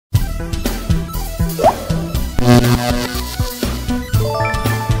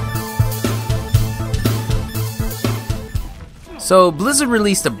So Blizzard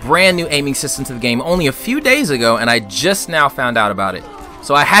released a brand new aiming system to the game only a few days ago, and I just now found out about it.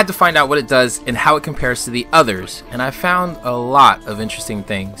 So I had to find out what it does and how it compares to the others, and I found a lot of interesting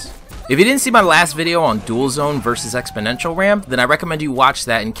things. If you didn't see my last video on dual zone versus exponential ramp, then I recommend you watch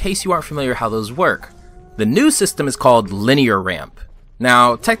that in case you aren't familiar how those work. The new system is called linear ramp.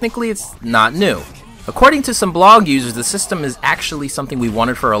 Now, technically it's not new. According to some blog users, the system is actually something we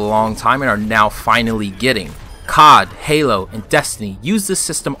wanted for a long time and are now finally getting. COD, Halo, and Destiny use this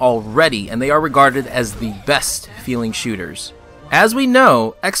system already, and they are regarded as the best feeling shooters. As we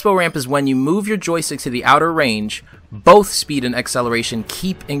know, expo ramp is when you move your joystick to the outer range, both speed and acceleration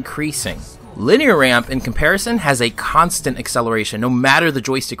keep increasing. Linear ramp, in comparison, has a constant acceleration no matter the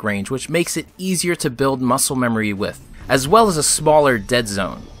joystick range, which makes it easier to build muscle memory with, as well as a smaller dead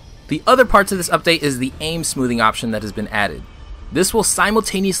zone. The other part to this update is the aim smoothing option that has been added. This will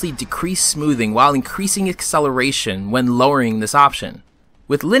simultaneously decrease smoothing while increasing acceleration when lowering this option.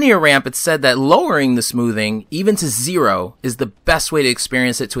 With linear ramp, it's said that lowering the smoothing, even to 0, is the best way to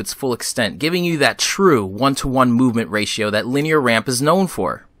experience it to its full extent, giving you that true 1-to-1 movement ratio that linear ramp is known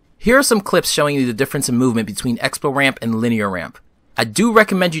for. Here are some clips showing you the difference in movement between expo ramp and linear ramp. I do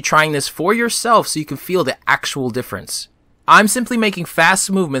recommend you trying this for yourself so you can feel the actual difference. I'm simply making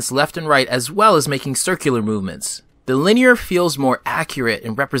fast movements left and right as well as making circular movements. The linear feels more accurate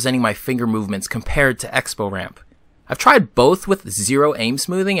in representing my finger movements compared to expo ramp. I've tried both with 0 aim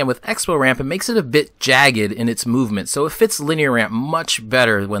smoothing, and with expo ramp it makes it a bit jagged in its movement, so it fits linear ramp much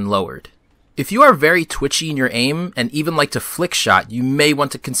better when lowered. If you are very twitchy in your aim and even like to flick shot, you may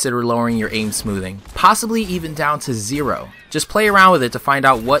want to consider lowering your aim smoothing, possibly even down to 0. Just play around with it to find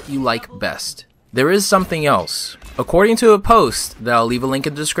out what you like best. There is something else. According to a post that I'll leave a link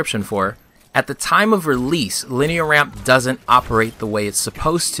in the description for, at the time of release, linear ramp doesn't operate the way it's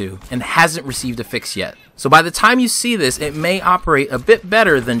supposed to and hasn't received a fix yet. So by the time you see this, it may operate a bit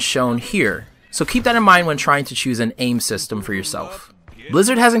better than shown here. So keep that in mind when trying to choose an aim system for yourself.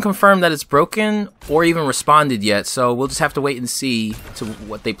 Blizzard hasn't confirmed that it's broken or even responded yet, so we'll just have to wait and see to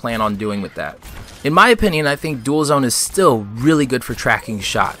what they plan on doing with that. In my opinion, I think dual zone is still really good for tracking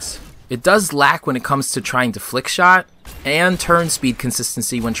shots. It does lack when it comes to trying to flick shot and turn speed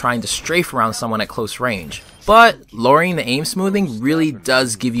consistency when trying to strafe around someone at close range. But lowering the aim smoothing really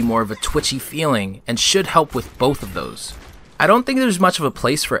does give you more of a twitchy feeling and should help with both of those. I don't think there's much of a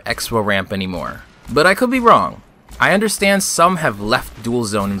place for expo ramp anymore, but I could be wrong. I understand some have left dual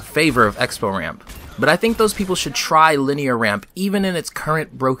zone in favor of expo ramp, but I think those people should try linear ramp even in its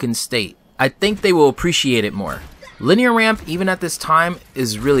current broken state. I think they will appreciate it more. Linear ramp, even at this time,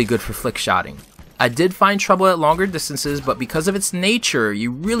 is really good for flick shotting. I did find trouble at longer distances, but because of its nature, you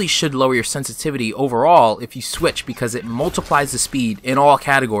really should lower your sensitivity overall if you switch, because it multiplies the speed in all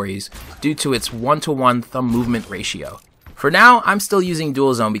categories due to its 1-to-1 thumb movement ratio. For now, I'm still using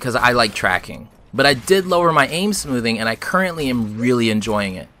dual zone because I like tracking, but I did lower my aim smoothing and I currently am really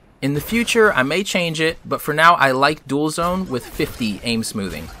enjoying it. In the future, I may change it, but for now I like dual zone with 50 aim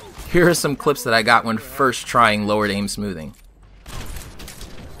smoothing. Here are some clips that I got when first trying lowered aim smoothing.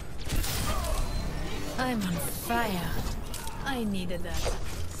 I'm on fire. I needed that.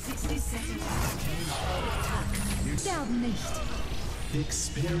 60 seconds. Sterben nicht.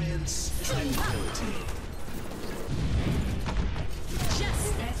 Experience tranquility.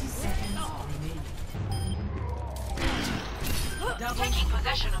 Just 30 seconds. Taking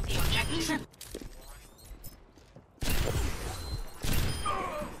possession of the objective.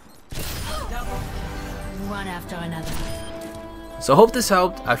 One after another. So hope this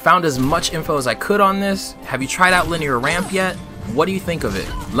helped. I found as much info as I could on this. Have you tried out linear ramp yet? What do you think of it?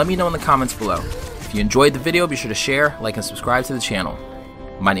 Let me know in the comments below. If you enjoyed the video, be sure to share, like, and subscribe to the channel.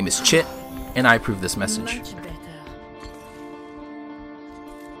 My name is Chit, and I approve this message.